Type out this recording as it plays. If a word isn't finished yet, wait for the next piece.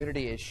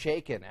Community is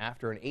shaken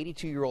after an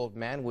 82-year-old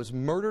man was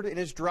murdered in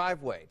his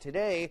driveway.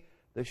 Today,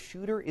 the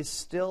shooter is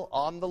still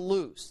on the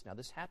loose. Now,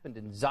 this happened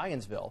in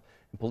Zionsville,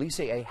 and police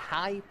say a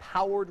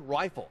high-powered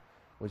rifle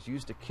was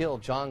used to kill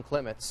John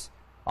Clements.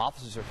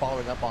 Officers are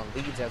following up on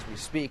leads as we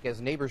speak as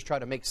neighbors try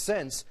to make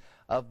sense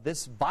of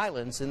this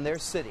violence in their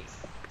city.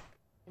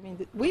 I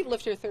mean, we've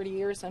lived here 30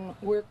 years, and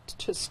we're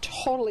just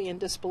totally in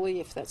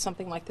disbelief that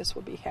something like this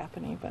would be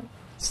happening, but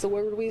it's the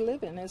world we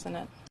live in, isn't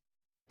it?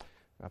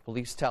 Now,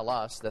 police tell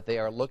us that they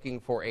are looking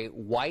for a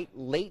white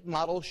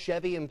late-model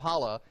Chevy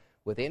Impala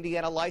with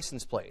Indiana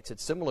license plates.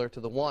 It's similar to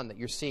the one that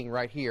you're seeing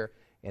right here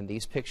in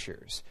these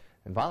pictures.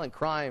 And violent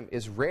crime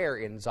is rare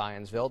in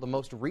Zionsville. The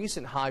most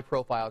recent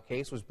high-profile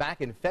case was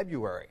back in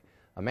February.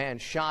 A man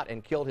shot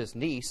and killed his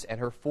niece and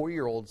her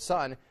 4-year-old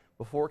son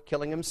before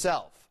killing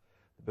himself.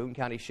 The Boone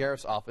County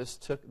Sheriff's Office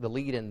took the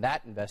lead in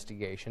that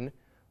investigation.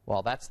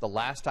 While that's the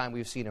last time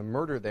we've seen a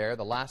murder there,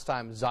 the last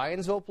time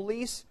Zionsville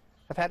police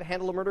have had to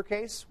handle a murder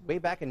case way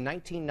back in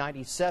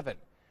 1997.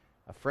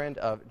 A friend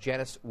of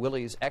Janice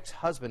Willie's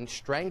ex-husband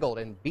strangled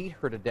and beat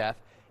her to death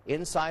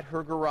inside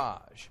her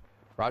garage.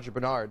 Roger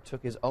Bernard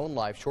took his own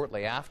life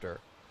shortly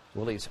after.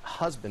 Willie's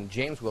husband,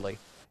 James Willie,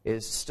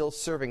 is still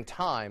serving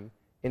time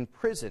in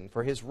prison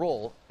for his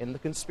role in the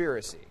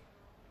conspiracy.